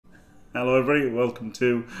Hello everybody, welcome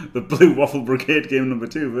to the Blue Waffle Brigade game number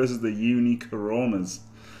 2 versus the Uni Coronas.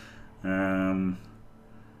 Hi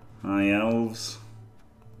Elves.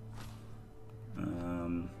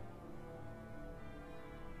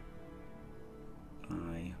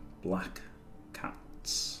 Hi Black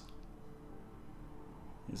Cats.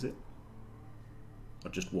 Is it?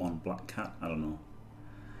 Or just one black cat? I don't know.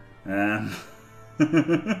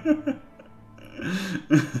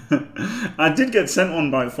 I did get sent one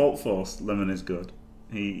by Fault Force. Lemon is good.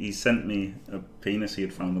 He sent me a penis he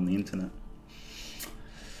had found on the internet.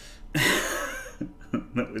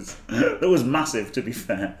 that was massive, to be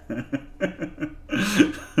fair.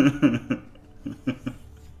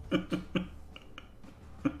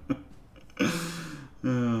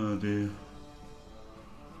 Oh dear.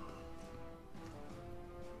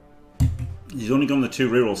 He's only gone the 2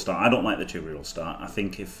 reroll start. I don't like the 2 reroll start. I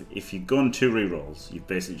think if you go on 2 rerolls, you've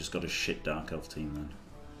basically just got a shit Dark Elf team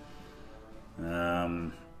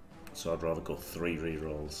then. So I'd rather go 3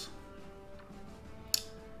 rerolls.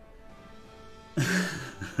 Oh,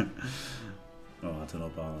 I don't know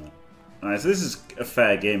about that. Alright, so this is a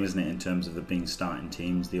fair game, isn't it, in terms of it being starting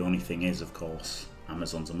teams. The only thing is, of course,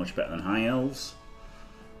 Amazons are much better than High Elves.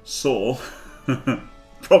 So,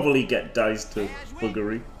 probably get dice to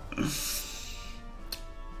buggery.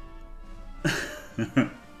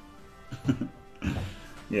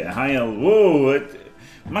 Yeah, High Elves. Whoa!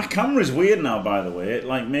 My camera's weird now, by the way. It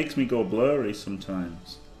like makes me go blurry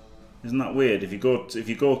sometimes. Isn't that weird? If you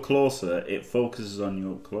go closer, it focuses on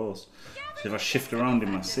you up close. So if I shift around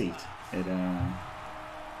in my seat, it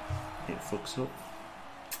fucks up.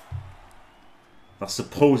 That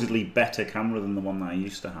supposedly better camera than the one that I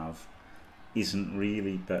used to have isn't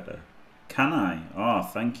really better. Can I? Oh,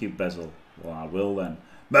 thank you, Bezel. Well, I will then.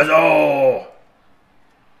 Bezel!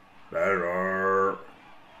 Bezel!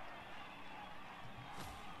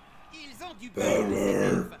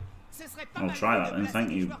 Bezel! I'll try that then,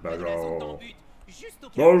 thank you, Bezel.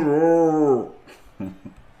 Bezel!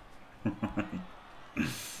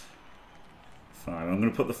 Fine, I'm going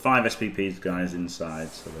to put the 5 SPPs guys inside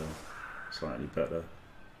so they're slightly better.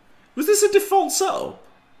 Was this a default setup?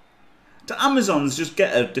 Do Amazons just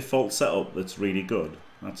get a default setup that's really good?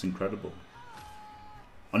 That's incredible.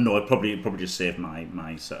 Oh no, it probably just saved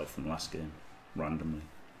my setup from last game randomly.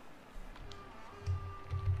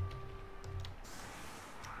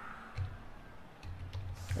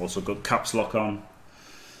 Also got caps lock on.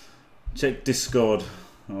 Check Discord.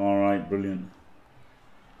 Alright, brilliant.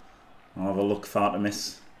 I'll have a look for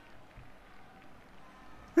Artemis.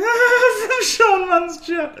 From Sean Man's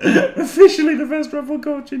chat. Officially the best Waffle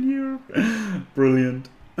coach in Europe. Brilliant.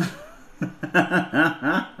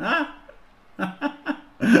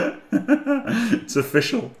 It's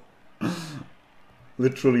official.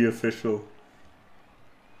 Literally official.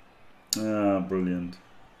 Ah, brilliant.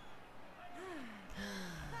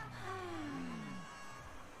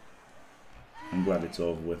 I'm glad it's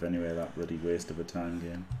over with anyway, that bloody waste of a time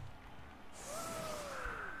game.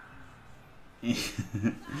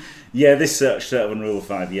 Yeah, this setup on Rule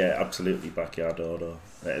 5, yeah, absolutely backyard order.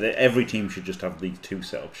 Every team should just have these 2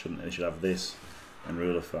 setups, shouldn't they? They should have this and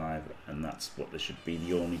Rule of 5, and that's what they should be,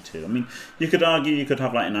 the only 2. I mean, you could argue you could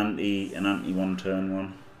have like an anti 1 turn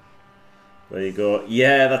one. There you go.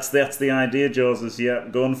 Yeah, that's the idea, Joses. Yeah,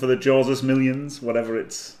 going for the Joses millions, whatever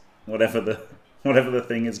the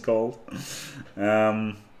thing is called.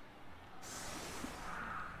 Yeah,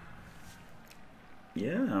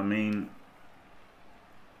 I mean,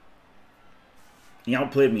 he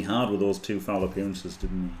outplayed me hard with those 2 foul appearances,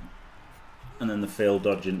 didn't he? And then the failed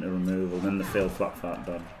dodge into removal, then the failed flat fat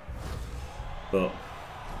dodge. But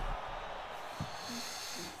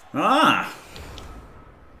Yarp.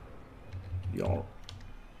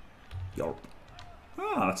 Yarp.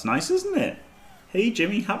 Ah, that's nice, isn't it? Hey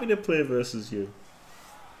Jimmy, happy to play versus you.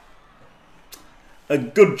 A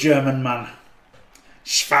good German man.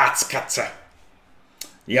 Schwarzkatze.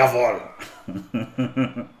 Jawohl.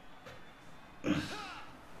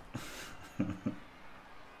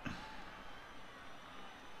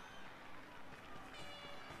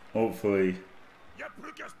 Hopefully,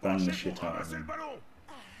 bang the shit out of him.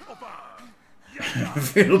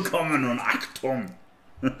 Willkommen und Achtung.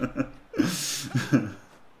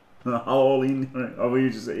 Hello, or were you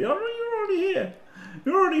just saying, you're already here?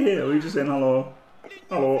 You're already here. Or were you just saying hello?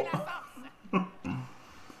 Hello.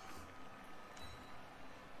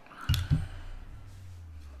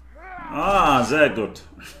 Ah, sehr gut.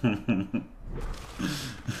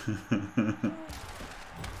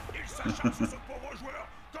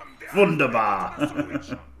 Wunderbar.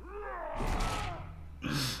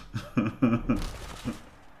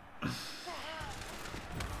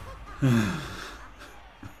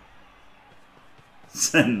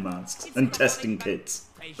 Send masks and testing kits.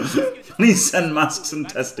 Please send masks and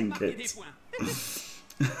testing kits.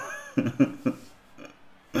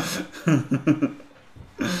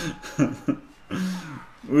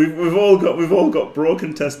 We've all got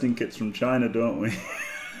broken testing kits from China, don't we?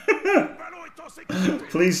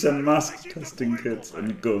 Please send masks, testing kits,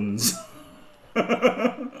 and guns.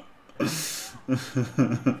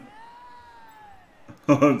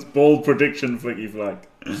 Oh, it's bold prediction, Flicky Flag.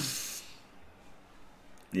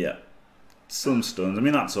 Yeah. Some stuns. I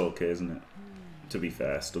mean, that's okay, isn't it? To be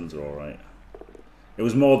fair, stuns are alright. It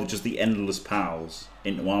was more than just the endless pals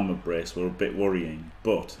into armor brace were a bit worrying,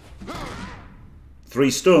 but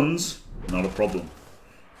 3 stuns, not a problem.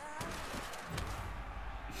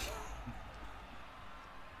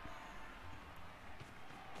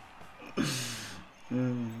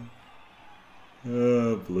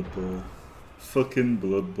 Oh, Blood Bowl. Fucking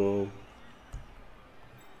Blood Bowl.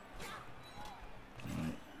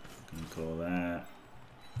 Right, I'm gonna call that.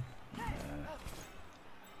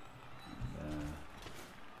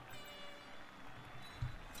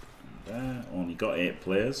 There. Only got 8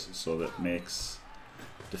 players, so that makes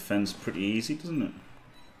defense pretty easy, doesn't it?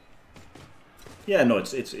 Yeah, no,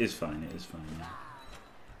 it's fine. It is fine. Yeah.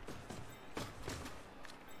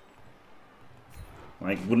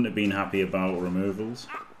 Like, wouldn't have been happy about removals.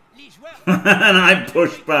 And I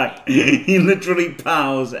push back. He literally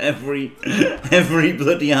pows every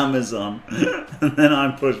bloody Amazon, and then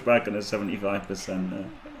I push back on a 75% there.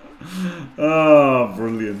 Oh,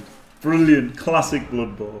 brilliant, brilliant, classic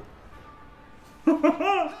Blood Bowl.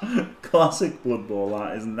 Classic Blood Bowl.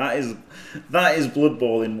 That is Blood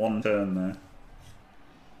Bowl in one turn there.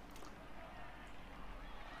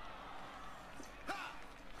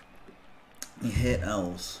 You hate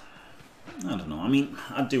elves. I don't know. I mean,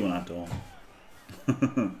 I do and I don't.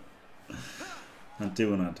 I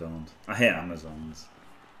do and I don't. I hate Amazons.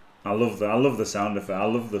 I love the sound effect. I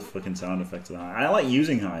love the fucking sound effects of that. I like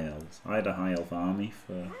using high elves. I had a high elf army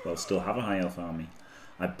for, well, still have a high elf army.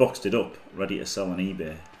 I boxed it up, ready to sell on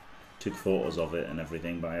eBay. Took photos of it and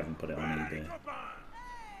everything, but I haven't put it on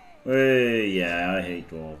eBay. Yeah, I hate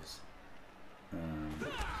dwarves.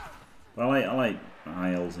 But I like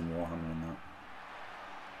high elves in Warhammer and that.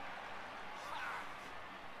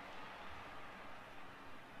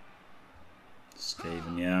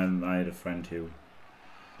 Skaven, yeah, I had a friend who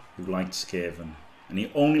liked Skaven, and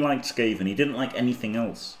he only liked Skaven. He didn't like anything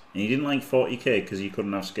else, and he didn't like 40k because he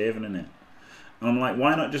couldn't have Skaven in it. And I'm like,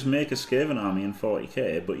 why not just make a Skaven army in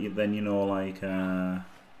 40k? But then you know, like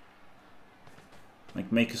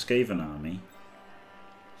make a Skaven army,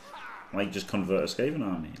 like just convert a Skaven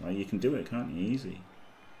army. Like you can do it, can't you? Easy.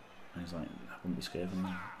 And he's like, I wouldn't be Skaven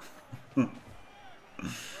now.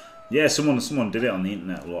 Yeah, someone did it on the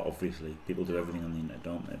internet a lot. Obviously, people do everything on the internet,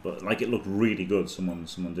 don't they? But like, it looked really good. Someone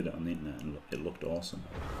did it on the internet, and it looked awesome.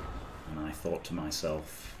 And I thought to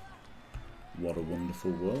myself, what a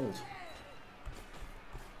wonderful world.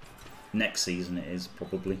 Next season it is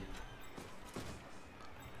probably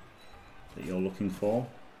that you're looking for.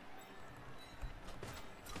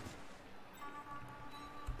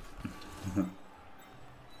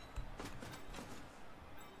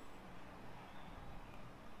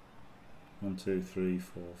 1, 2, 3,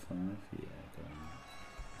 4, 5. Yeah, go on.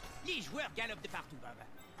 Les joueurs galopent de partout, Bob.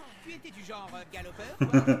 Tu étais du genre galopeur?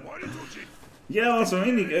 Yeah, that's what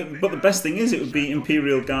I mean. But the best thing is, it would be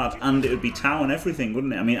Imperial Guard and it would be Tau and everything,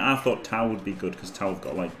 wouldn't it? I mean, I thought Tau would be good because Tau have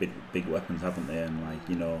got like big weapons, haven't they? And like,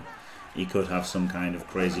 you know, you could have some kind of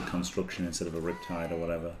crazy construction instead of a riptide or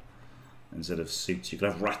whatever. Instead of suits, you could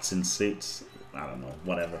have rats in suits. I don't know,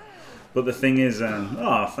 whatever. But the thing is,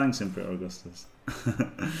 oh, thanks, Imperial Augustus.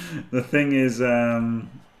 The thing is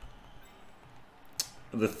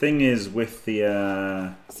with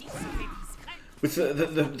the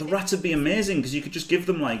rats would be amazing because you could just give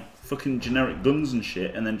them like fucking generic guns and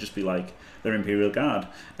shit, and then just be like they're Imperial Guard.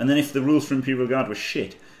 And then if the rules for Imperial Guard were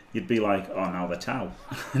shit, you'd be like, oh, now they're Tau,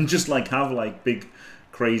 and just like have like big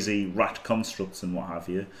crazy rat constructs and what have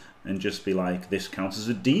you, and just be like, this counts as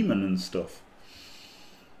a demon and stuff.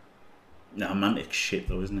 Nah, mantic shit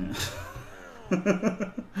though, isn't it?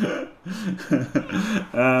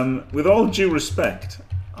 With all due respect,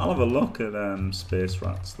 I'll have a look at Space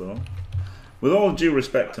Rats though. With all due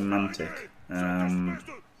respect to Mantic,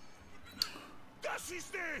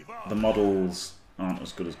 the models aren't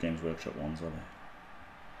as good as Games Workshop ones, are they?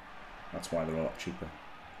 That's why they're a lot cheaper.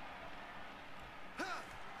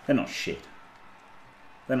 They're not shit.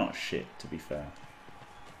 They're not shit, to be fair.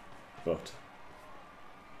 But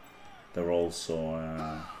they're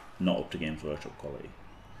also not up to Games Workshop quality.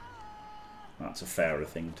 That's a fairer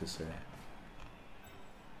thing to say.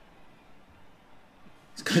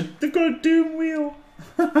 They've got a doom wheel.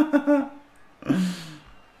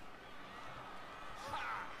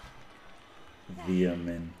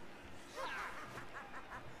 Vermin.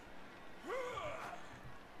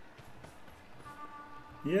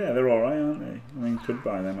 Yeah, they're alright, aren't they? I mean, could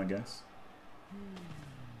buy them, I guess.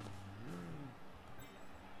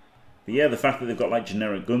 But yeah, the fact that they've got like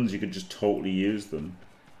generic guns, you could just totally use them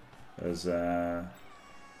as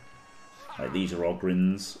like these are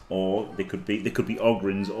Ogrins, or they could be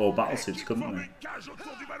Ogrins or battleships, couldn't they?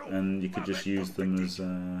 And you could just use them as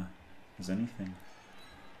anything.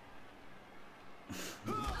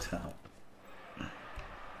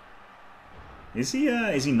 Is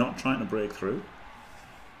he not trying to break through?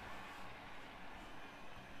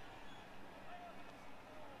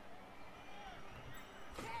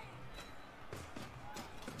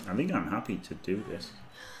 I think I'm happy to do this.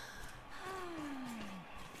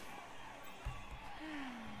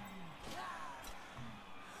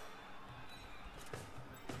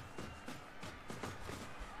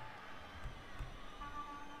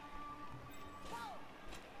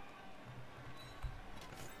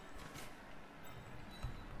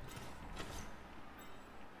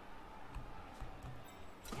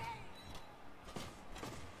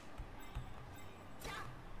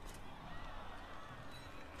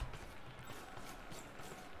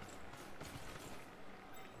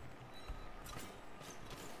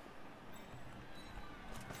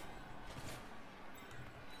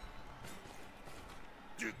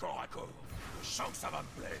 Ça va me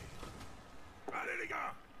plaire. Allez les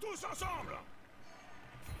gars, tous ensemble.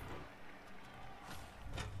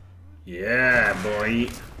 Yeah, boy.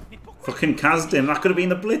 Fucking cased him. That could have been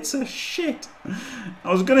the blitzer. Shit.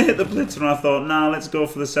 I was gonna hit the blitzer and I thought, nah, let's go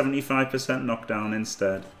for the 75% knockdown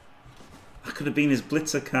instead. That could have been his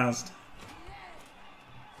blitzer cast.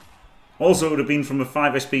 Also, it would have been from a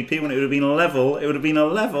 5 SPP when it would have been a level. It would have been a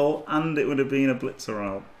level and it would have been a blitzer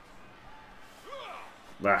out.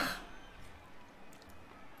 Bah.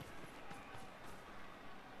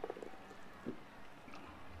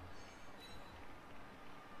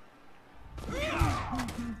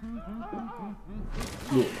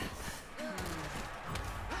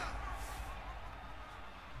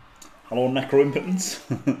 Hello, Necro Impotence.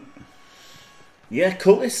 Yeah,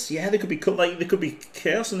 cultists. Yeah, they could be they could be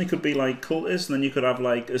chaos, and they could be like cultists, and then you could have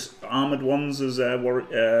like armored ones as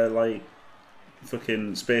like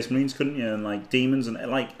fucking Space Marines, couldn't you? And like demons and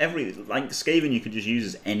like Skaven, you could just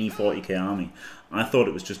use as any 40k army. I thought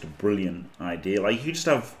it was just a brilliant idea. Like you could just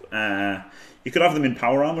have you could have them in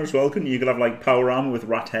power armor as well, couldn't you? You could have like power armor with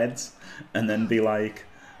rat heads, and then be like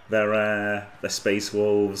their Space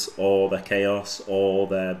Wolves or their Chaos or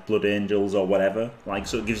their Blood Angels or whatever. Like,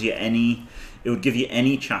 so it gives you any. It would give you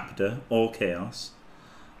any chapter or Chaos.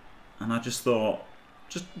 And I just thought,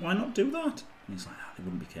 just why not do that? And he's like, oh, they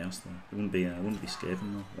wouldn't be Chaos though. It wouldn't be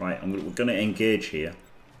Skaven though. Right, we're going to engage here.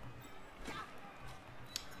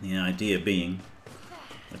 The idea being,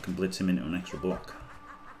 I can blitz him into an extra block,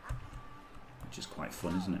 which is quite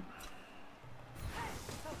fun, isn't it?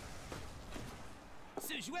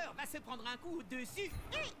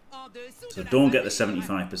 So don't get the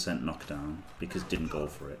 75% knockdown because didn't go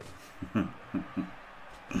for it. And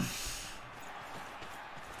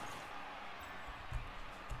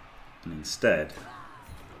instead,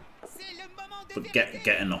 but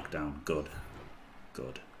get a knockdown. Good.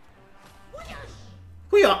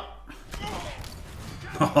 Hoo-yah!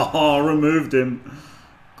 Oh, removed him.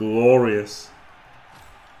 Glorious.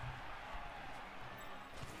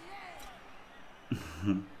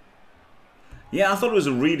 Yeah, I thought it was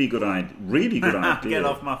a really good idea. Get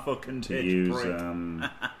off my fucking to use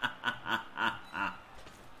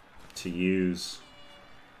to use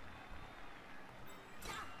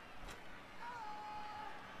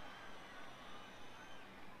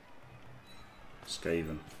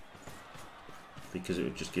Skaven, because it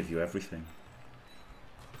would just give you everything.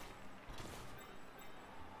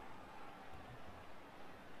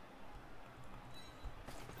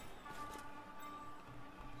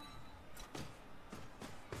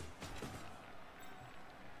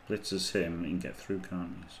 Blitzes him, you can get through, can't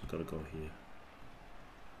you? So you've got to go here.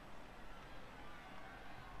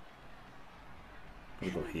 Got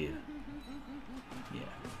to go here. Yeah.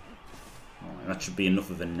 Alright, that should be enough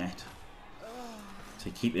of a net to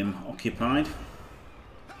keep him occupied.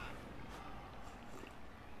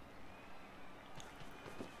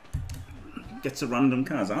 Gets a random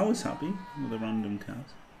card. I was happy with a random card.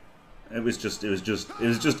 It was just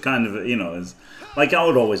kind of, you know, like I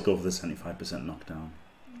would always go for the 75% knockdown.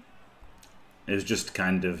 It was just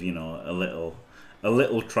kind of, you know, a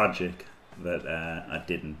little tragic that I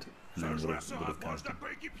didn't. And then Ce would joueur se have rapproche cast d'un him.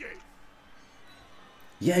 coéquipier.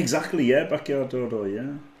 Yeah, exactly. Yeah, backyard dodo.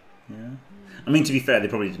 Yeah, yeah. I mean, to be fair, they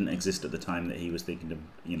probably didn't exist at the time that he was thinking of.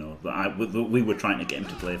 You know, that we were trying to get him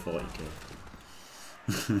to play 40k.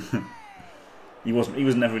 He wasn't. He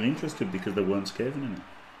was never really interested because there weren't Skaven in it.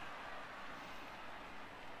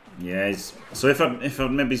 Yeah. So if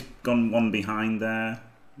I'd maybe gone one behind there,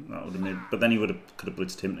 that would have made. But then he could have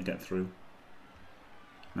blitzed him to get through.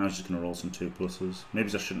 Now he's just going to roll some 2+. Maybe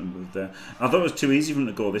I shouldn't have moved there. I thought it was too easy for him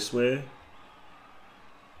to go this way.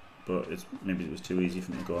 But maybe it was too easy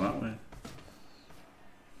for him to go that way.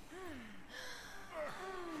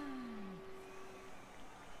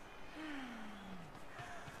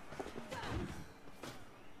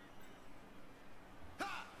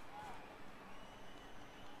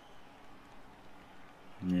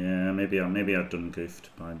 Yeah, maybe I've done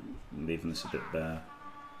goofed by leaving this a bit bare.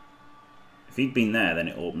 If he'd been there, then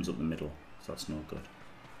it opens up the middle, so that's no good.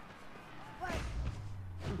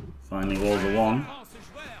 Finally rolls a 1.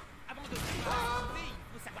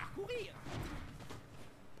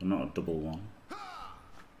 But not a double 1.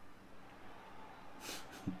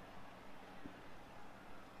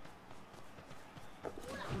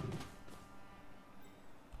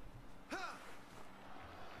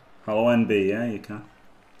 Hello NB, yeah, you can.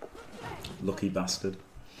 Lucky bastard.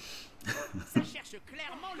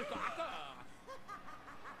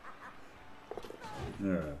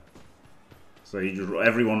 Yeah. So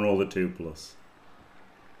everyone rolled a 2+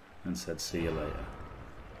 and said see you later.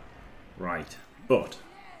 Right, but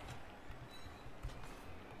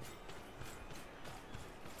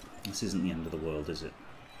this isn't the end of the world, is it?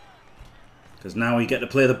 Because now we get to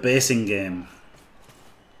play the basing game.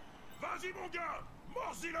 Vas-y mon gars,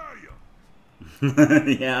 mords-y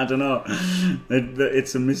l'œil. Yeah, I don't know.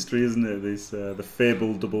 It's a mystery, isn't it? This the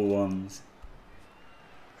fabled double 1s.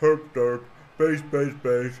 Herp derp, base base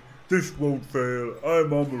base. This won't fail.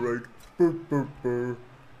 I'm on the right. Burr, burr, burr.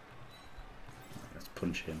 Let's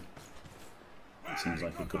punch him. That seems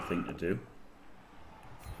like a good thing to do.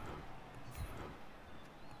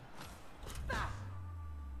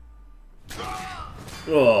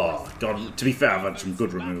 Oh god! To be fair, I've had some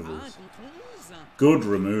good removals. Good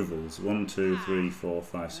removals. 1, 2, 3, 4,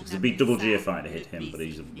 5, 6. It'd be double GFI to hit him, but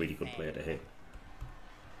he's a really good player to hit.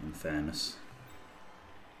 In fairness.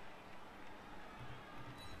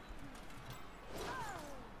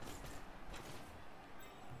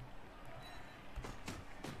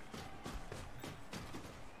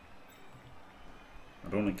 I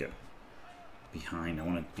don't want to get behind, I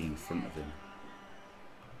want to be in front of him.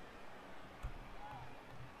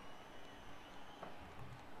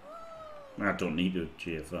 I don't need to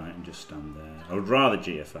GFI and just stand there. I would rather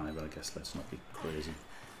GFI, but I guess let's not be crazy.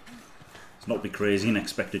 Let's not be crazy and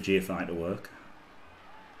expect a GFI to work.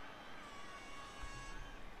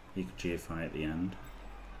 You could GFI at the end.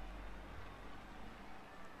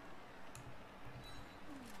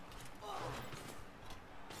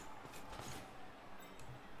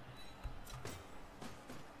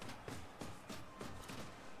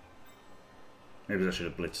 Maybe I should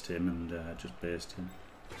have blitzed him and just based him.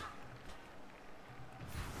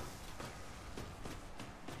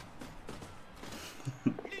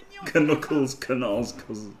 Knuckles, Canals,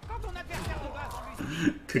 cousin.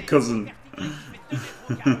 Cousin.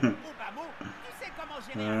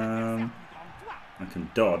 I can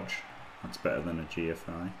dodge. That's better than a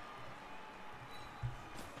GFI.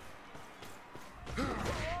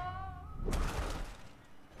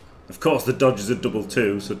 Of course, the dodge is a double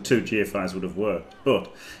 2, so 2 GFIs would have worked.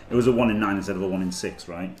 But it was a 1 in 9 instead of a 1 in 6,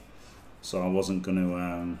 right? So I wasn't going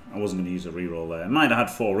to use a reroll there. I might have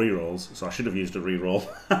had 4 rerolls, so I should have used a reroll.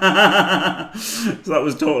 So that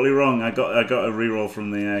was totally wrong. I got a reroll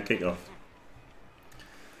from the kickoff.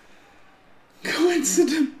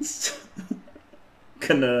 Coincidence.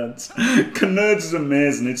 Knerds. Knerds is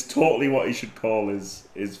amazing. It's totally what he should call his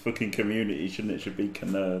fucking community, shouldn't it? It should be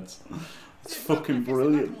Knerds. It's fucking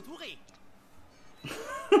brilliant.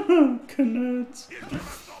 Knerds.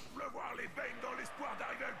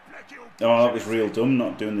 Oh, that was real dumb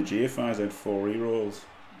not doing the GFIs. I had 4 rerolls.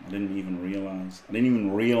 I didn't even realise. I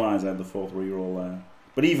had the 4th reroll there.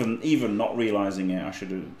 But even not realising it, I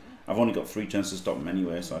should have. I've only got 3 turns to stop him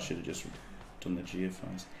anyway, so I should have just done the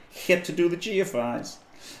GFIs. He had to do the GFIs,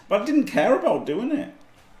 but I didn't care about doing it.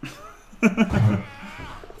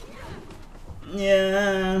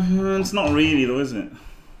 Yeah, it's not really though, is it?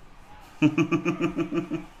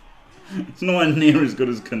 It's nowhere near as good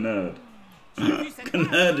as Knerd.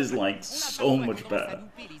 Knerd is like so much better.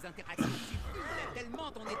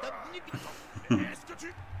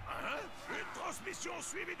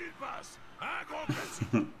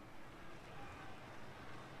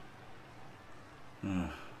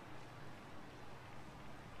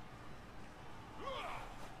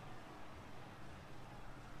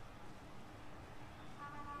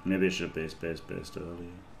 Maybe I should have based earlier.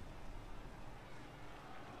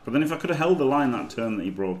 But then if I could have held the line that turn that he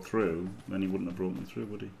broke through, then he wouldn't have broken through,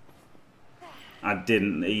 would he? I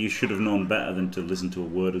didn't. You should have known better than to listen to a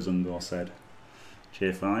word as Ungor said.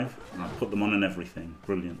 J5, and I put them on and everything.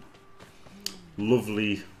 Brilliant.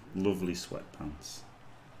 Lovely, lovely sweatpants.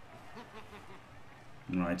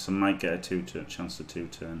 Right, so I might get a chance to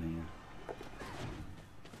two-turn here.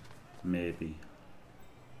 Maybe.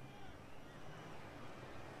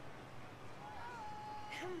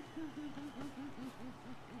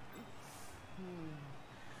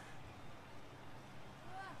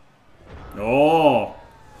 Oh!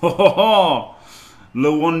 Ho ho ho! Le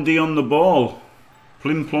 1D on the ball.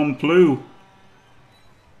 Plim plom ploo.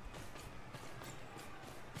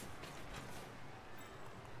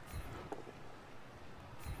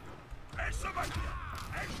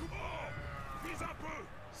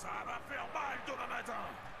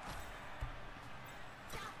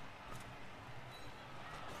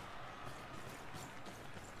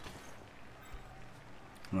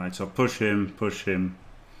 Right, so I'll push him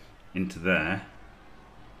into there.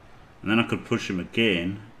 And then I could push him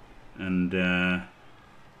again and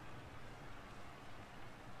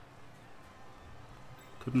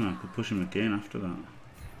couldn't I? I could push him again after that. Oh,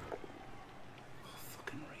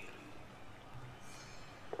 fucking really.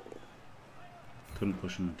 Couldn't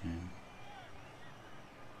push him again.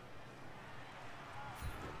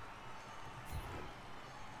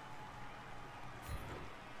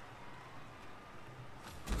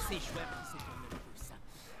 C'est chouette, c'est un peu ça.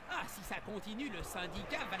 Ah, si ça continue, le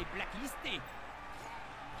syndicat va les blacklister.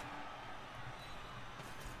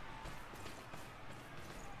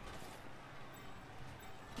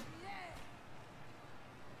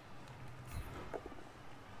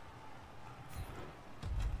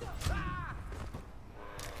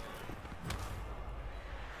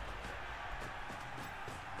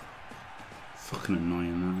 Fucking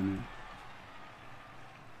annoying, that, isn't it?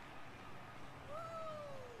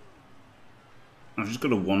 I've just got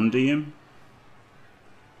to 1D him.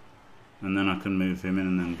 And then I can move him in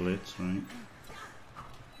and then blitz, right?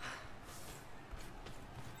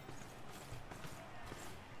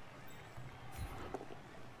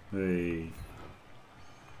 Hey.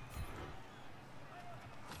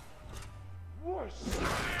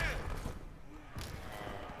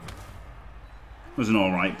 It was an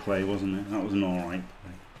alright play, wasn't it? That was an alright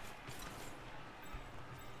play.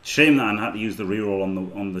 Shame that I had to use the reroll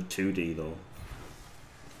on the 2D though.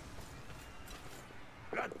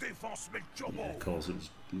 Yeah, of course it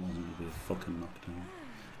wasn't going to be a fucking knockdown.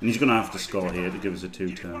 And he's going to have to score here to give us a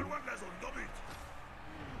 2-turn.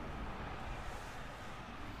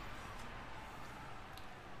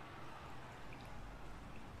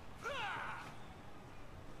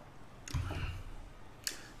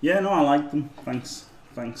 Yeah, no, I like them. Thanks,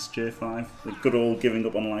 J5. The good old giving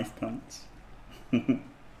up on life pants.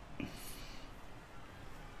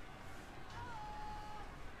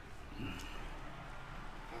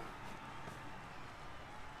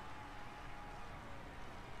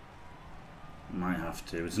 Might have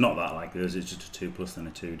to. It's not that like this. It's just a 2+ then a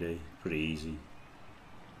 2D. Pretty easy.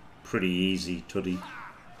 Pretty easy, Tuddy.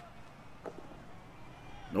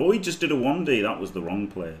 Oh, he just did a 1D. That was the wrong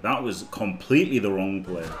play. That was completely the wrong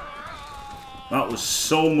play. That was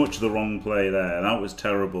so much the wrong play there. That was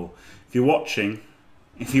terrible. If you're watching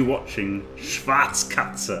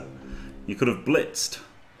Schwarzkatze, you could have blitzed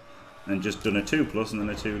and just done a 2+ and then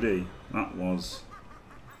a 2D. That was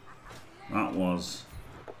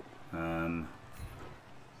on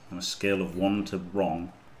a scale of 1 to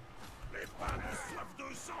wrong.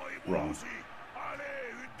 Wrong.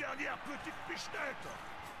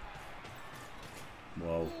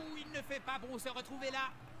 Well,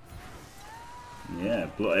 yeah,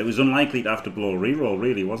 it was unlikely to have to blow a reroll,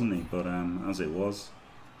 really, wasn't he? But as it was,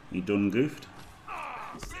 he done goofed.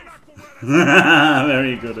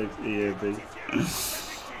 Very good at EAB.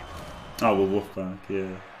 Oh, we'll woof back,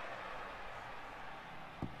 yeah.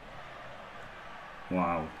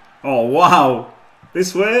 Wow. Oh, wow!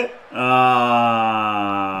 This way?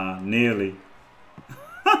 Ah, nearly.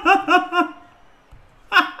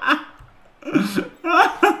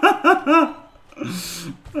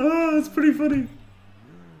 Oh, that's pretty funny.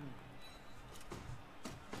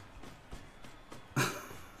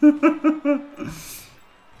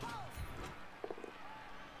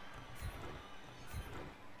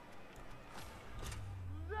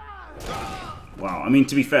 Wow, I mean,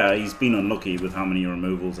 to be fair, he's been unlucky with how many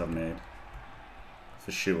removals I've made.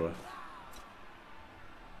 For sure.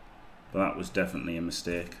 But that was definitely a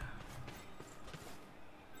mistake.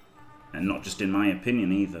 And not just in my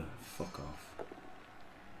opinion either. Fuck off.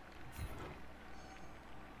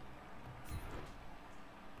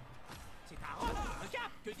 C'est un roc, un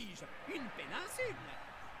cap, que dis-je? Une péninsule.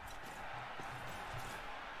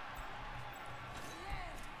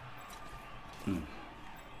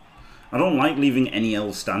 I don't like leaving any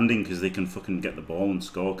elves standing because they can fucking get the ball and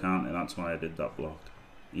score, can't they? That's why I did that block.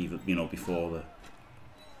 Even, you know, before the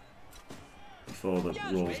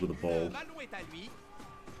rolls with the ball.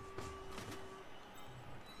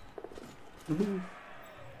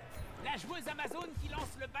 La joueuse Amazon qui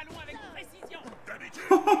lance le ballon avec précision.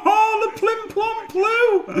 Oh, the plim plom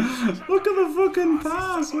ploo! Look at the fucking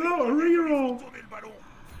pass without a reroll.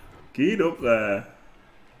 Get up there.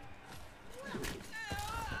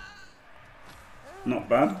 Not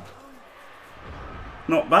bad.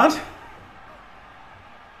 Not bad.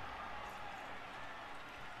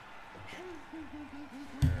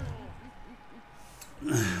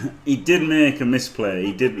 He did make a misplay.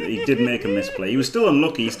 He did make a misplay. He was still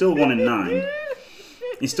unlucky. He's still 1 in 9.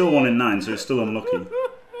 He's still 1 in 9, so he's still unlucky.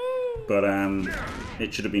 But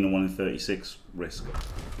it should have been a 1 in 36 risk.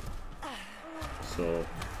 So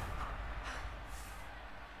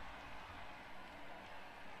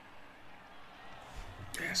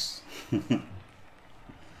yes.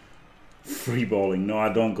 Free balling. No, I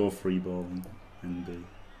don't go free balling. NB.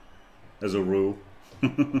 As a rule.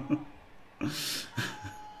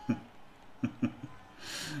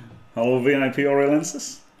 Hello VIP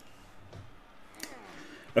Aurelensis.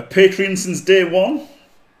 A Patreon since day 1.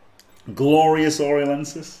 Glorious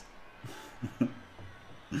Aurelensis.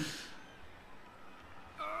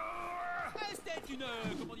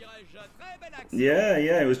 Yeah,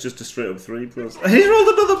 it was just a straight up 3 plus. He's rolled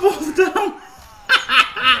another ball down.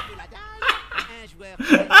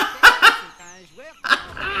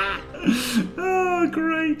 Oh,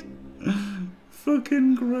 great.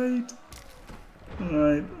 Fucking great.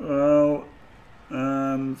 Right, well,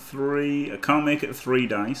 3. I can't make it 3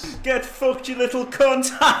 dice. Get fucked, you little cunt.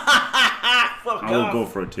 Fuck I will off. Go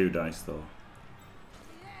for a 2 dice though.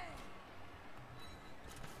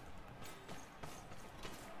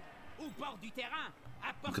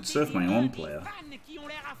 I could surf my own player.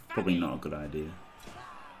 Probably not a good idea.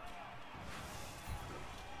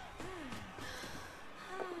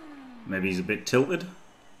 Maybe he's a bit tilted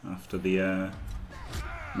after the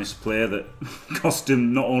misplay that cost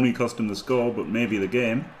him, not only cost him the score, but maybe the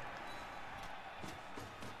game.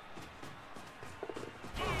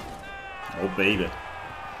 Oh baby.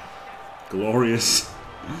 Glorious.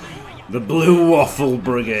 The Blue Waffle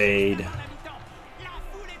Brigade.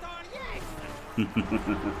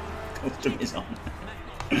 Costume is on.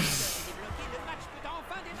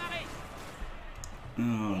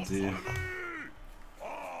 Oh dear.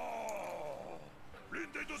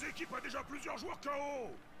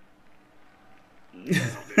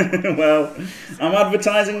 Well, I'm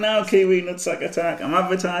advertising now, Kiwi Nutsack Attack. I'm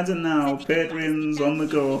advertising now. Patreons on the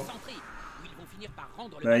go.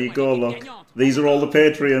 There you go, look. These are all the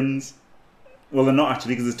Patreons. Well, they're not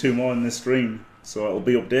actually because there's 2 more in this stream. So it'll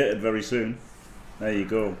be updated very soon. There you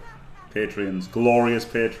go. Patreons. Glorious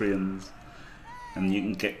Patreons. And you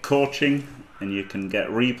can get coaching. And you can get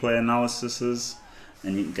replay analyses.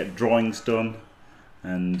 And you can get drawings done.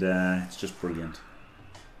 And it's just brilliant.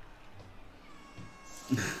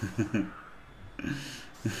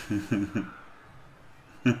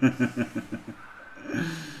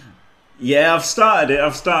 Yeah, I've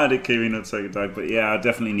started it, Kiwi Nutsack Attack, but yeah, I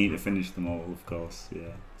definitely need to finish them all, of course.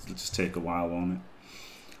 Yeah, it'll just take a while, won't it?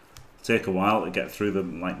 Take a while to get through the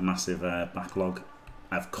massive backlog.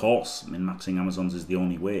 Of course, min-maxing Amazons is the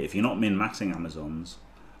only way. If you're not min-maxing Amazons,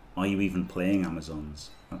 are you even playing Amazons?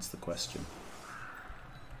 That's the question.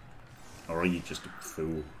 Or are you just a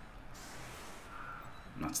fool?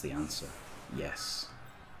 And that's the answer. Yes.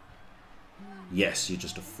 Yes, you're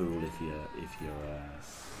just a fool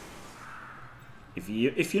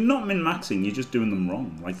if you're not min-maxing, you're just doing them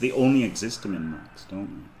wrong. Like, they only exist to min-max, don't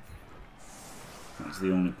they? That's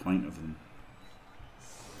the only point of them.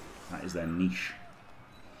 That is their niche.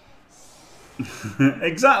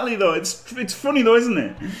 Exactly though, it's funny though, isn't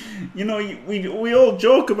it? You know, we all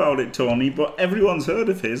joke about it, Tony, but everyone's heard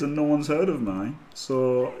of his and no one's heard of mine.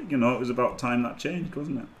 So, you know, it was about time that changed,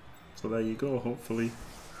 wasn't it? So there you go, hopefully.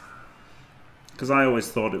 Because I always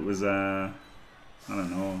thought it was, I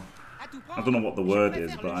don't know what the word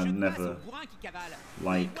is, but I've never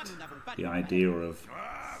liked the idea of,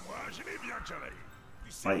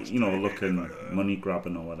 like, you know, looking money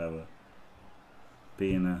grabbing or whatever.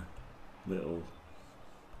 Being a little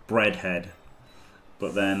breadhead.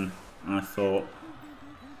 But then I thought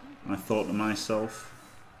I thought to myself,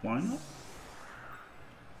 why not?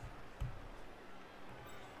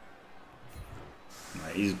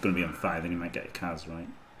 Right, he's going to be on fire, then he might get a Kaz, right?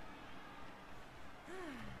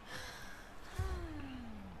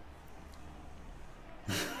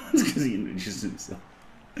 It's because he introduced himself.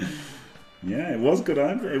 Yeah, it was good.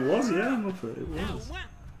 It was, yeah, I'm up for it. It was.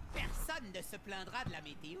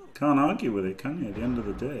 Can't argue with it, can you? At the end of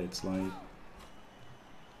the day, it's like...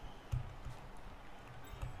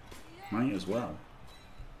 Might as well.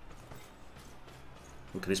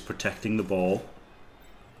 Look at this protecting the ball.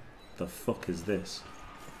 The fuck is this?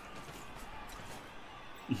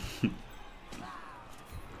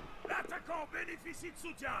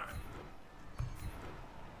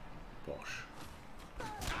 Bosh.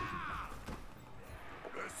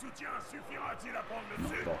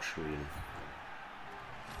 Not Bosh, really.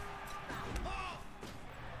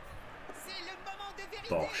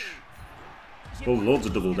 Bosh. Well, loads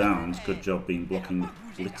of double downs. Good job being blocking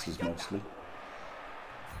blitzes mostly.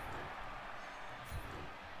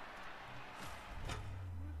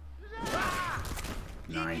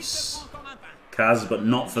 Nice. Kaz, but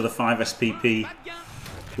not for the 5 SPP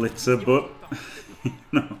blitzer, but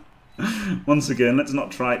no. Once again, let's not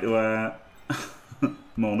try to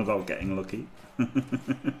moan about getting lucky.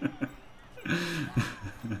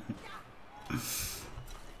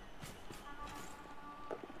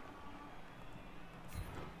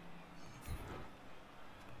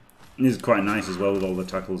 This is quite nice as well with all the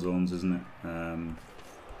tackle zones, isn't it?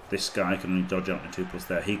 This guy can only dodge out in a 2+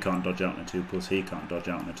 there. He can't dodge out in a 2+. He can't dodge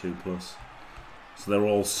out in a 2+. So they're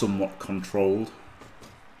all somewhat controlled.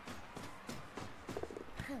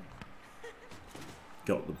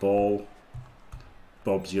 Got the ball.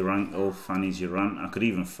 Bob's your ankle. Fanny's your aunt. I could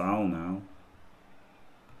even foul now.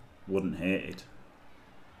 Wouldn't hate it.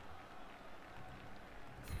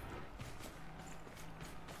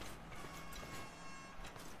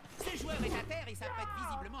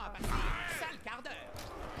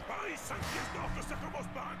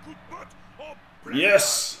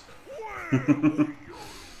 Yes!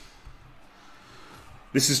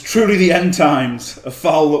 This is truly the end times. A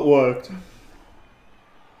foul that worked.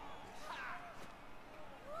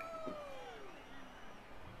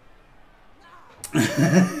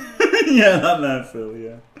 Yeah, that there, Phil,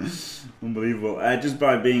 yeah. Unbelievable. Just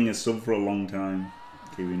by being a sub for a long time.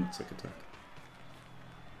 Kiwi Nutsack attack.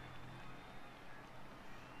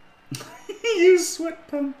 Use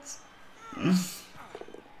sweatpants.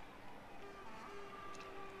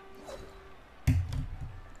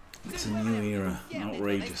 It's a new era.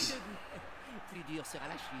 Outrageous.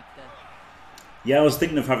 Yeah, I was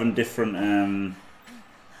thinking of having different...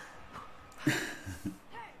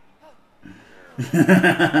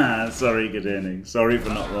 Sorry, Gadeni. Sorry for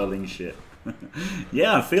not rolling shit.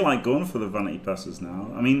 Yeah, I feel like going for the vanity passes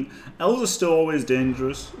now. I mean, Elves are still always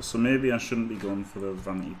dangerous, so maybe I shouldn't be going for the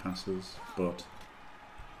vanity passes, but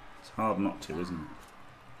it's hard not to, isn't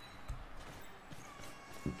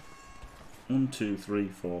it? 1, 2, 3,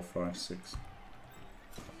 4, 5, 6.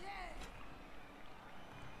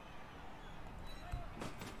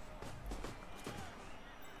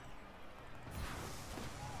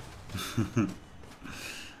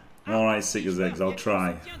 Alright, Sicker's eggs, I'll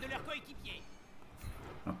try.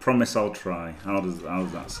 I promise I'll try. How does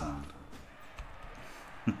that sound?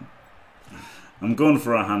 I'm going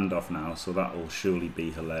for a handoff now, so that will surely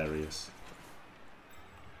be hilarious.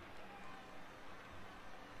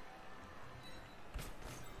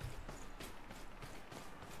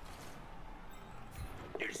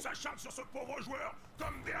 Ils s'acharnent sur ce pauvre joueur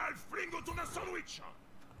comme des halflings autour d'un sandwich.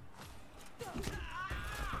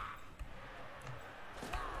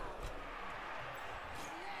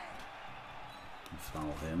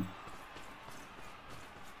 Foul him.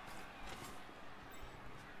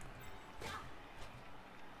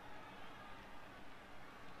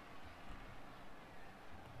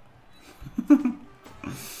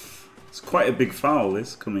 It's quite a big foul,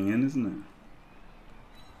 this coming in, isn't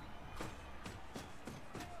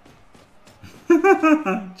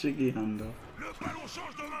it? Cheeky handoff.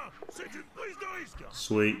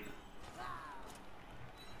 Sweet.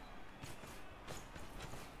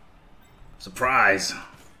 Surprise!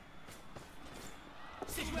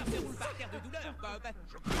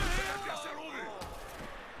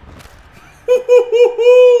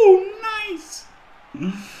 Nice!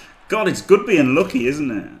 God, it's good being lucky, isn't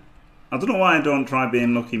it? I don't know why I don't try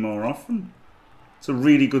being lucky more often. It's a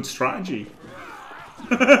really good strategy.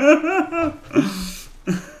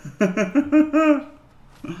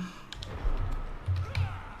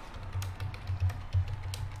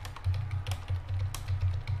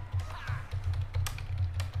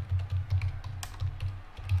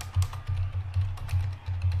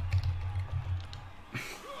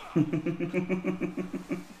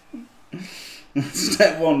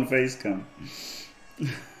 Step 1 face cam.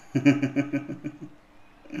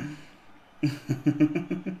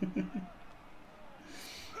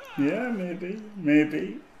 Yeah,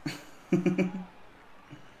 maybe.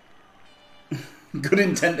 Good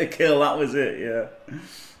intent to kill, that was it, yeah.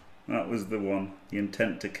 That was the one. The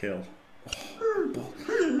intent to kill. Oh,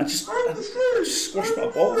 I just squashed my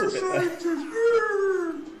balls a bit there.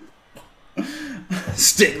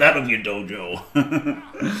 Stick that on your dojo.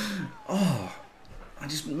 Oh, I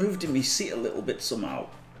just moved in my seat a little bit somehow.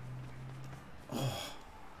 Oh.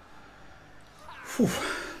 Whew.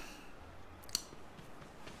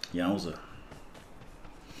 Yowza.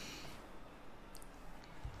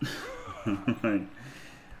 Right.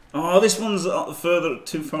 Oh, this one's further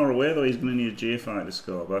too far away though. He's going to need a J5 to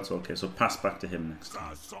score, but that's okay. So pass back to him next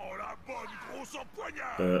time.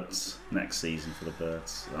 Berts next season for the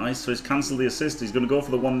Berts. Nice. So he's cancelled the assist. He's going to go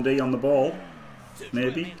for the 1D on the ball.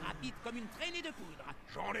 Maybe.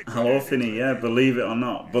 Hello, Finny. Yeah, believe it or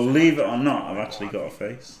not. Believe it or not, I've actually got a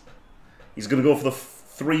face. He's going to go for the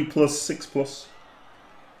 3+, 6+.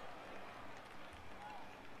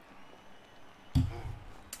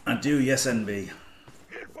 I do, yes, NB.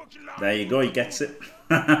 There you go, he gets it.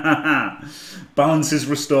 Balance is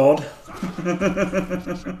restored.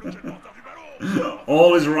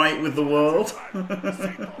 All is right with the world.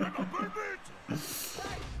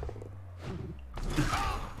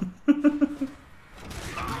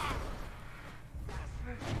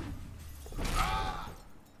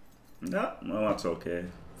 No, well, that's okay.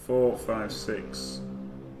 4, 5, 6.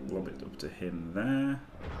 Lob it up to him there.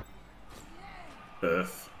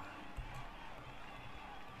 Earth.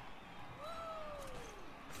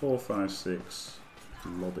 4, 5, 6.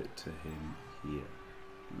 Lob it to him here.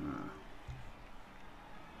 Nah.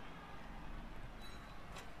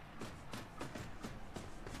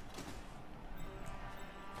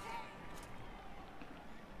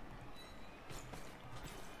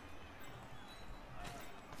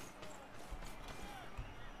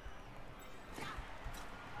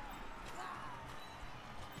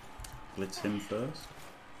 Blitz him first.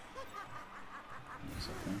 That's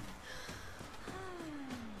okay.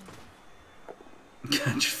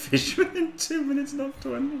 Catch fish within 2 minutes, not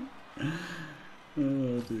 20.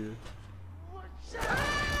 Oh dear.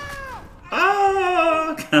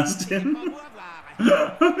 Ah! Cast him.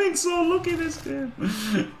 I've been so lucky this game.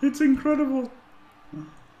 It's incredible.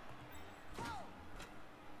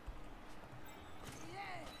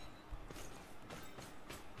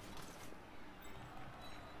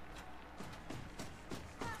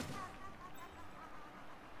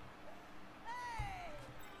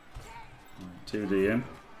 Two D in.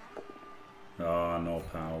 Oh, no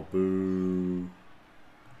power. Boo.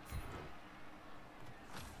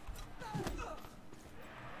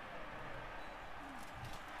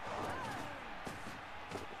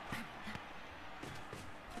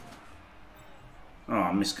 Oh,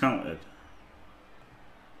 I miscounted.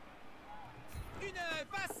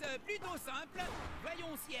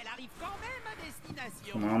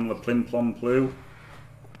 Come on, the plim plom ploo.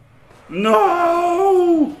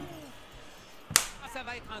 No!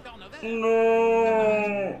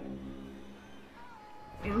 No!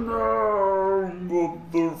 No,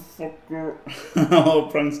 motherfucker. Oh,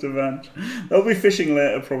 prankster Vanch. They'll be fishing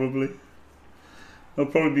later, probably. They'll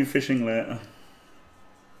probably be fishing later.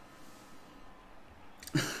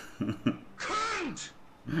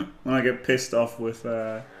 When I get pissed off with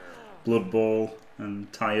Blood Bowl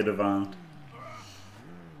and tired of art.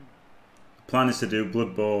 The plan is to do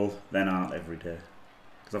Blood Bowl, then art every day.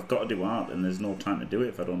 Because I've got to do art and there's no time to do it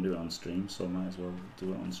if I don't do it on stream, so I might as well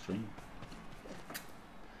do it on stream.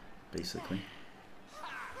 Basically.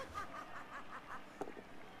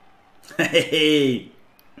 Hey!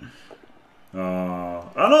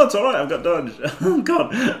 Oh no, it's alright, I've got dodge. Oh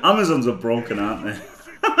god, Amazons are broken, aren't they?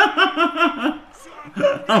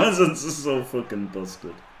 Amazons are so fucking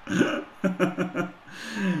busted.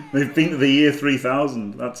 They've been to the year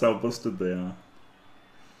 3000, that's how busted they are.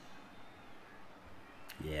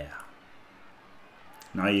 Yeah.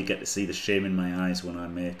 Now you get to see the shame in my eyes when I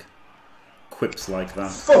make quips like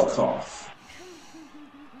that. Fuck off!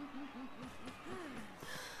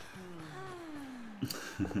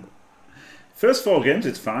 First 4 games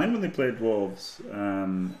it's fine when they play dwarves,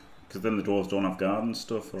 because then the dwarves don't have guard and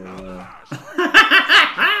stuff. Or,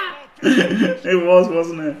 it was,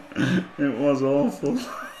 wasn't it? It was awful. No,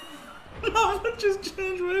 I just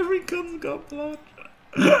changed where every gun's got blood.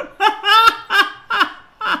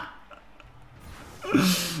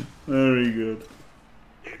 Very good.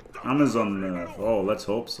 Amazon nerf. Oh, let's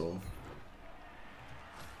hope so.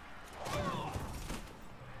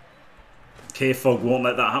 K-Fog won't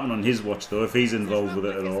let that happen on his watch, though, if he's involved with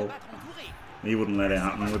it at all. He wouldn't let it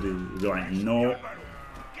happen, would he? He'd be like, no.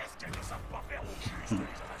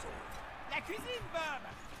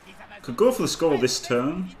 Could go for the score this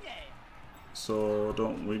turn. So,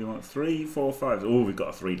 don't really want 3, 4, 5. Oh, we've got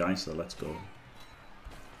a 3 dice, so let's go.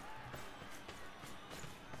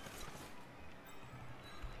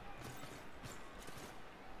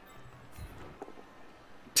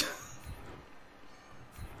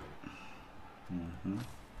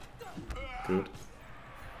 Good.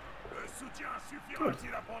 Good.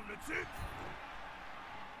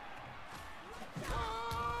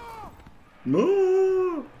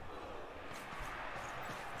 No.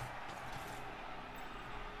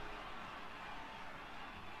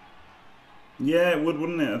 Yeah, it would,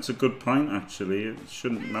 wouldn't it? That's a good point, actually. It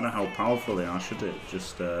shouldn't matter how powerful they are, should it?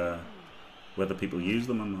 Just whether people use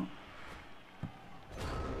them or not.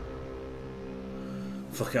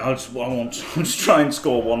 Fuck it, I'll just try and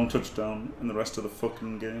score 1 touchdown in the rest of the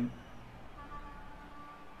fucking game.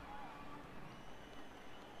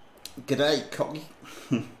 G'day, cocky.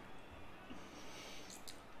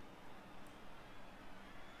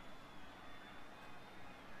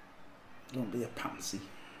 Don't be a pansy.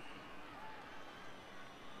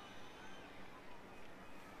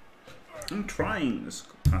 I'm trying to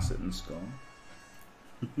pass it and score.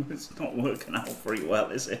 It's not working out very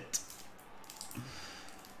well, is it?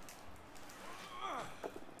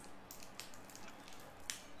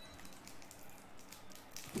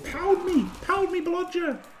 Pound me,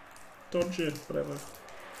 blodger! Dodger, whatever.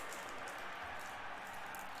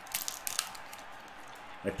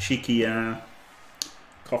 A cheeky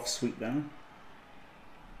cough sweep there.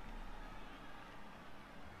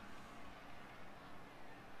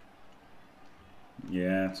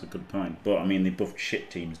 Yeah, that's a good point. But, I mean, they buffed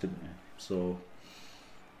shit teams, didn't they? So,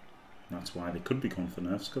 that's why they could be gone for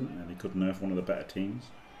nerfs, couldn't they? They could nerf one of the better teams.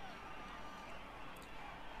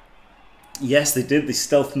 Yes, they did. They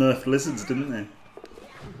stealth nerfed lizards, didn't they?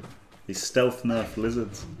 They stealth nerfed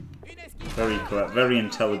lizards. Very clever, very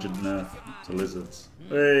intelligent nerf to lizards.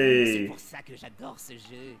 Hey!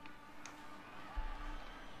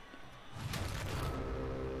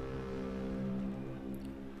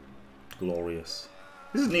 Glorious.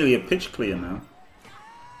 This is nearly a pitch clear now.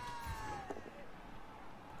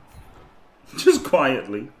 Just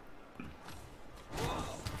quietly.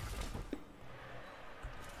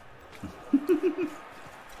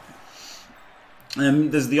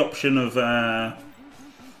 There's the option of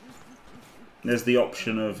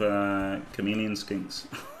chameleon skinks.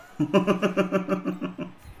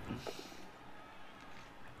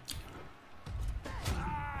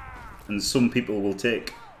 And some people will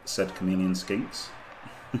take said chameleon skinks,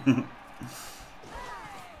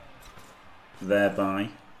 thereby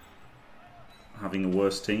having a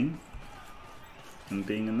worse team and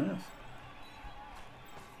being a nerf.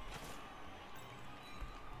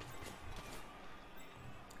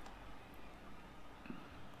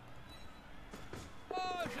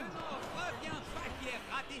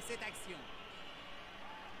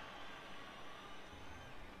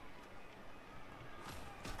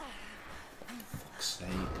 Fuck's sake.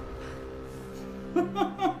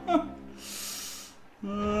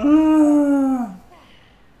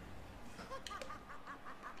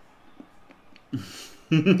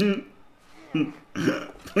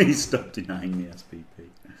 Please stop denying me SPP.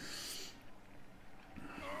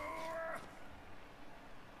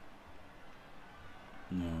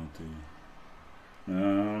 Oh dear.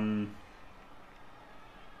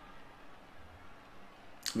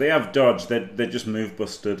 They have dodge. They're just move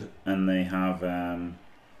busted, and they have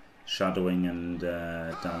shadowing and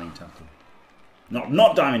diving tackle.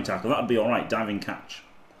 Not diving tackle. That'd be all right. Diving catch.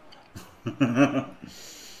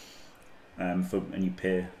 And you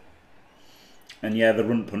pay. And yeah, the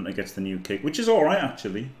run punter gets the new kick, which is all right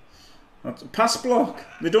actually. That's pass block.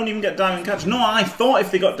 They don't even get diving catch. No, I thought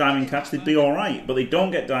if they got diving catch, they'd be all right, but they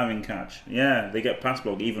don't get diving catch. Yeah, they get pass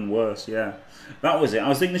block, even worse. Yeah, that was it. I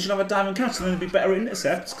was thinking they should have a diving catch, and then they'd be better at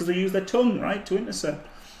intercepts because they use their tongue, right, to intercept.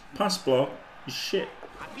 Pass block is shit.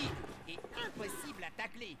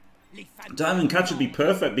 Diving catch would be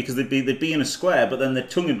perfect because they'd be in a square, but then their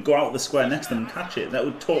tongue would go out the square next to them and catch it. That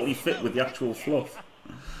would totally fit with the actual fluff.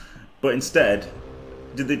 But instead,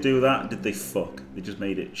 did they do that? Did they fuck? They just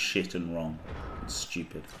made it shit and wrong. It's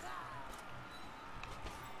stupid.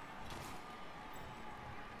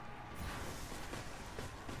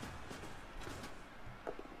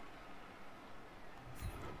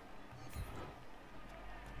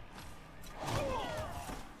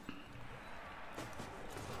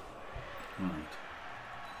 Right.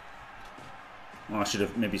 Well, I should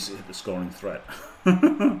have maybe hit the scoring threat.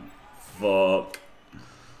 Fuck.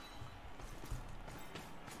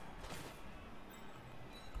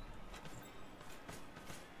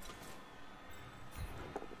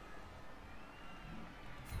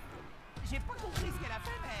 J'ai pas compris ce qu'elle a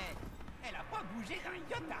fait, mais elle a pas bougé d'un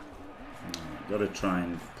iota. Gotta try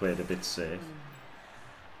and play it a bit safe.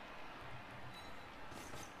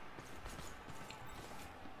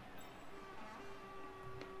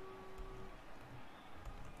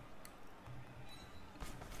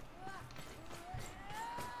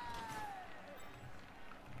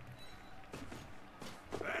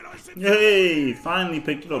 Yay! Finally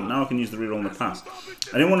picked it up. Now I can use the reroll on the pass.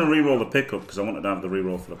 I didn't want to reroll the pickup because I wanted to have the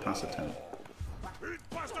reroll for the pass attempt.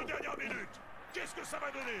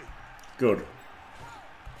 Good.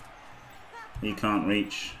 He can't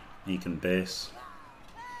reach. He can base.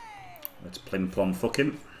 Let's plim plom fuck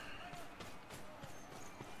him.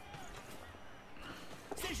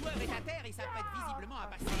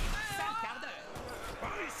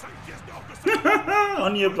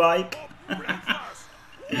 On your bike.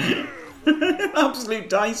 Absolute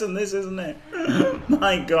Dyson this, isn't it?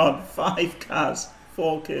 My god, 5 Kaz,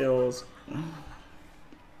 4 KOs.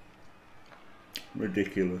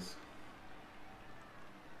 Ridiculous.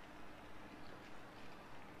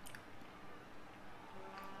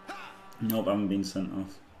 Nope, I haven't been sent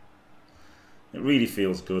off. It really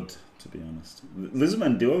feels good, to be honest.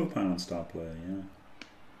 Lizardmen do have a pound star player,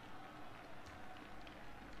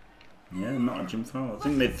 yeah. Yeah, not a gym foul. I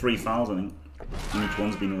think they had 3 fouls, I think. And each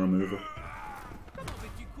one's been a removal.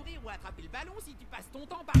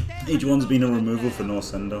 Each one's been a removal for no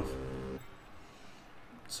send-off.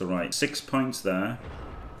 So right, 6 points there.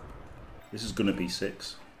 This is gonna be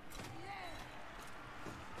 6.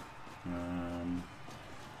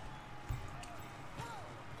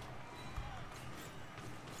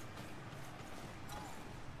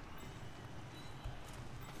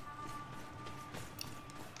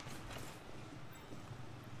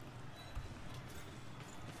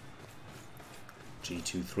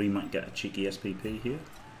 G2-3 might get a cheeky SPP here.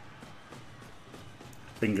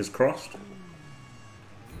 Fingers crossed.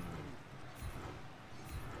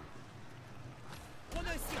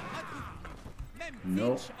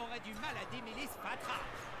 No.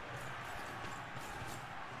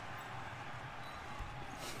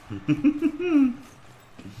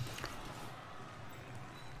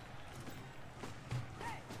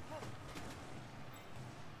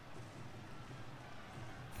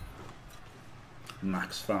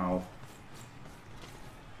 Max foul.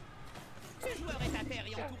 Ce joueur est à terre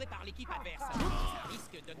et entouré par l'équipe adverse. Ça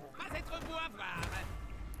risque de ne pas être beau à voir.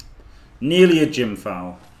 Nearly a gym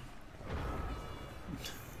foul.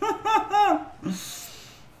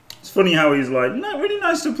 It's funny how he's like, no, really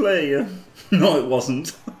nice to play. No, it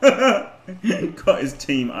wasn't. Got his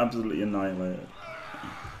team absolutely annihilated.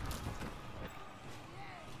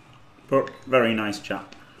 But very nice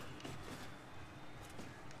chap.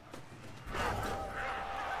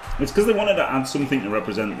 It's because they wanted to add something to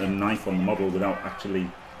represent the knife on the model without actually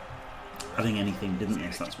adding anything, didn't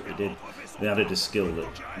they? So that's what they did. They added a skill that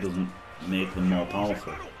doesn't make them more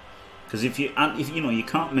powerful. Because if you know, you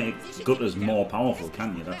can't make gutters more powerful,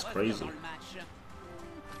 can you? That's crazy.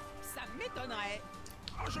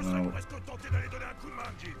 Well.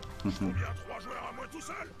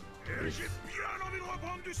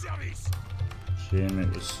 Shame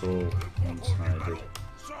it was so one-sided.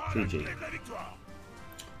 GG.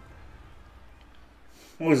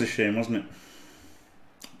 Always a shame, wasn't it?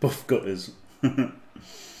 Buff gutters.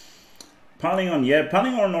 Piling on, yeah,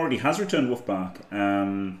 Piling on already has returned Wolfbark.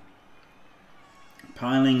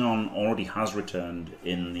 Piling on already has returned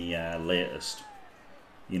in the latest,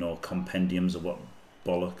 you know, compendiums of what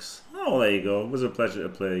bollocks. Oh, there you go. It was a pleasure to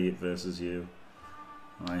play versus you.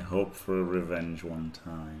 I hope for a revenge one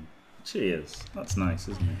time. Cheers. That's nice,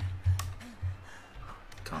 isn't it?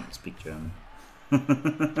 Can't speak German.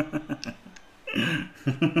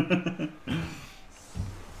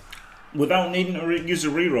 Without needing to use a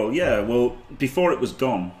reroll, yeah. Well, before it was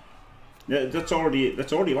gone, yeah, that's already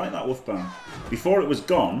like that Wolfband. Before it was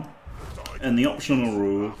gone, and the optional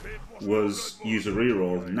rule was use a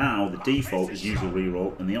reroll. Now the default is use a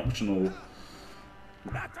reroll, and the optional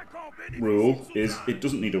rule is it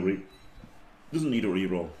doesn't need a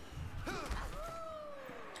reroll.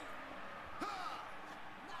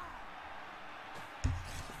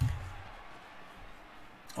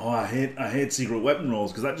 Oh, I hate secret weapon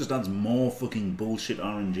rolls because that just adds more fucking bullshit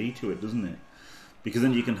RNG to it, doesn't it? Because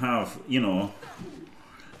then you can have, you know,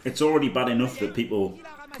 it's already bad enough that people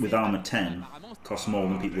with armor 10 cost more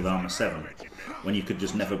than people with armor 7, when you could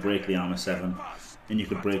just never break the armor 7 and you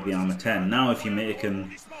could break the armor 10. Now if you're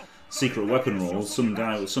making secret weapon rolls, some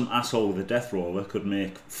asshole with a death roller could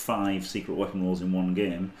make 5 secret weapon rolls in one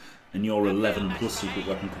game, and your 11 plus secret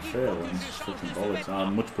weapon could fail, and it's just fucking bollocks. I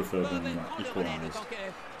much prefer doing that equalised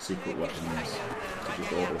secret weapons to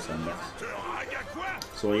just auto send us.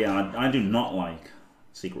 So yeah, I do not like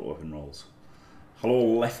secret weapon rolls.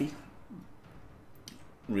 Hello, Leffy.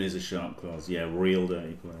 Razor sharp claws, yeah, real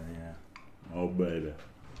dirty player, yeah. Oh baby.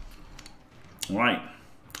 Right,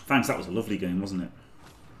 thanks. That was a lovely game, wasn't it?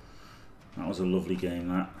 That was a lovely game.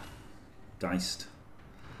 That diced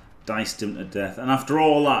him to death, and after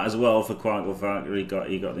all that as well for Quarkle Factor, he got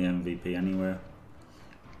the MVP anyway.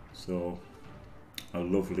 So a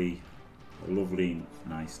lovely,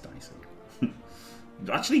 nice dicing.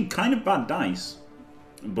 Actually, kind of bad dice,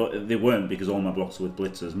 but they weren't because all my blocks were with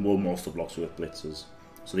blitzers. Well, most of the blocks were with blitzers,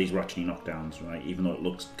 so these were actually knockdowns, right? Even though it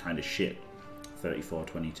looks kind of shit. 34,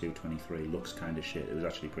 22, 23 looks kind of shit. It was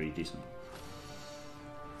actually pretty decent.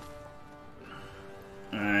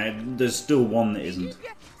 There's still one that isn't.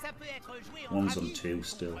 One's on 2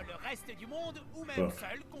 still. But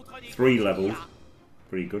 3 leveled.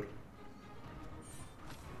 Pretty good.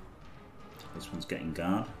 This one's getting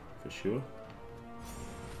guard, for sure.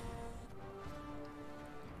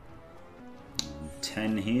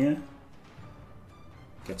 10 here.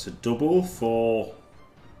 Gets a double for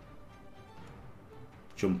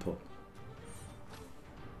jump up.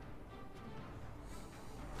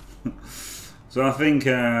 So I think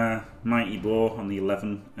Mighty Blow on the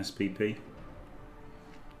 11 SPP.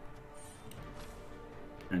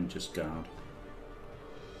 And just guard.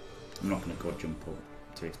 I'm not going to go jump up.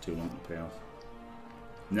 It takes too long to pay off.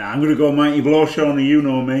 Nah, I'm going to go Mighty Blow, Shawnee. You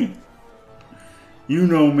know me. You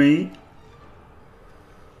know me.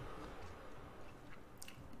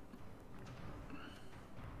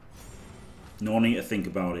 No need to think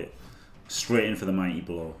about it. Straight in for the Mighty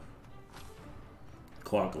Blow.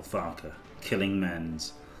 Quarkle Farker. Killing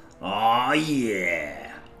men's. Oh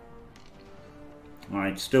yeah!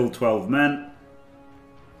 Alright, still 12 men.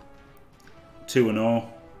 2-0.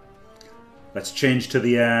 Let's change to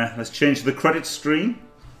the credits screen.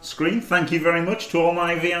 Thank you very much to all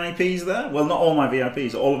my VIPs there. Well, not all my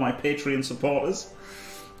VIPs, all of my Patreon supporters.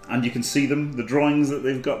 And you can see them, the drawings that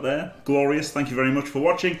they've got there. Glorious. Thank you very much for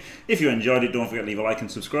watching. If you enjoyed it, don't forget to leave a like and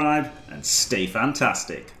subscribe. And stay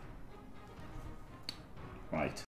fantastic. Right.